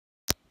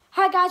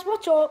guys,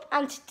 what's up?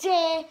 And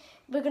today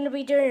we're going to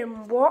be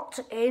doing what's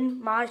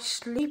in my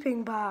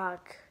sleeping bag,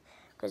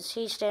 because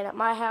he's staying at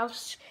my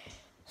house.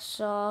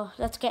 So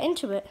let's get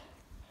into it.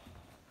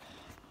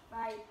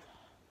 Right.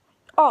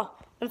 Oh,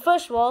 and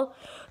first of all,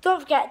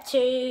 don't forget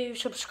to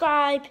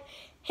subscribe,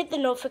 hit the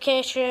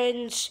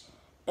notifications,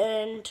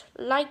 and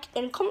like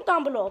and comment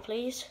down below,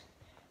 please.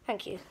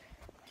 Thank you.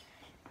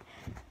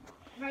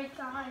 Right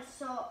guys,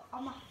 so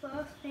on my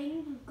first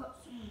thing we've got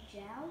some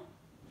gel.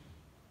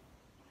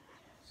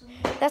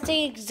 That's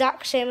the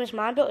exact same as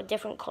mine, but a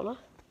different colour.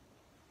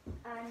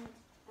 And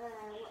what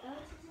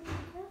else is in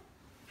here?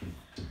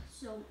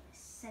 Some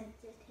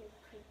sensitive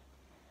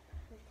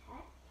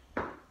protect.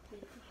 We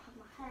have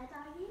my hair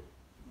dye in.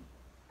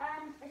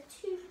 And a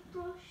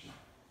toothbrush.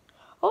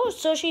 Oh,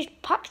 so she's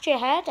packed your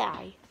hair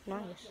dye.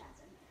 Nice. Yeah,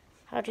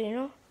 How do you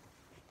know?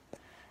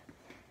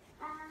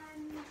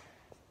 and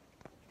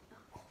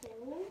a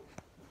comb.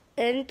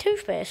 And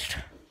toothpaste.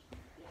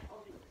 Yeah,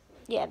 obviously.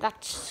 Yeah,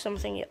 that's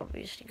something you're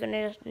obviously going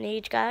to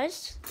need,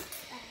 guys.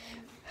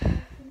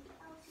 Anything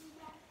else in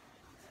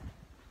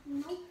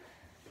there? Nope.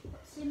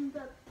 What's in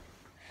the...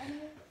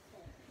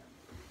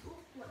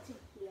 What's in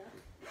here?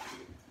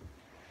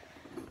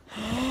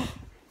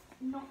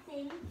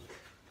 Nothing.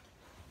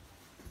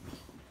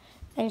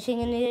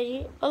 Anything in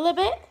the other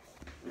bit?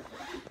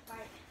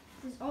 Right.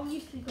 There's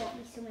obviously got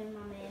me some in my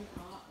main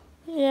part.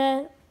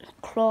 Yeah,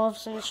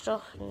 cloves and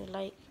stuff, and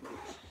like...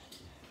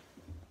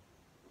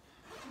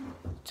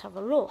 Let's have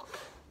a look.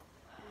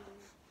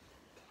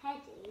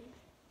 Teddy.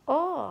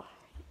 Oh,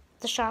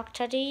 the shark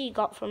teddy you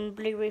got from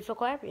Blue Reef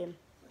Aquarium.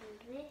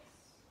 This.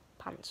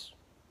 Pants.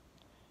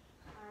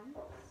 Pants.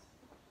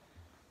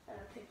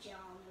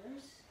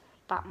 Pajamas.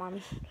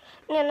 Batman.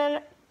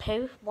 No.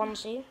 Pooh,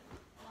 onesie.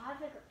 Why have I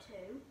got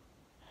two?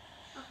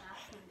 Okay, I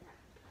can get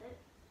it.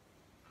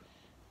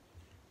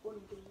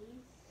 Undies.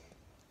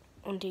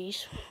 Undies.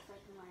 So I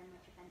can wear my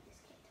Juventus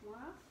kit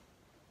tomorrow.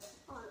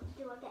 Oh,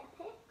 do I get a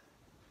pic?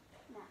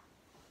 No. I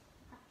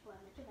have to wear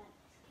my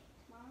Juventus kit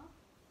tomorrow.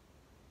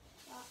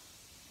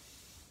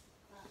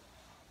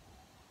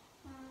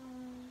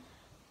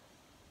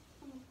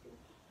 Anything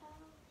else?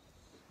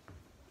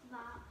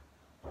 That.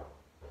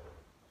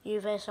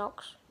 UV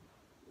socks.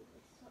 With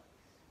socks.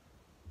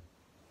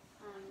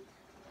 And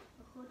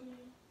a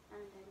hoodie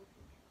and everything.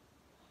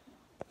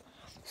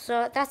 So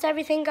that's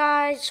everything,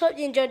 guys. Hope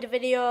you enjoyed the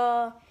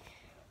video.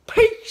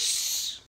 Peace!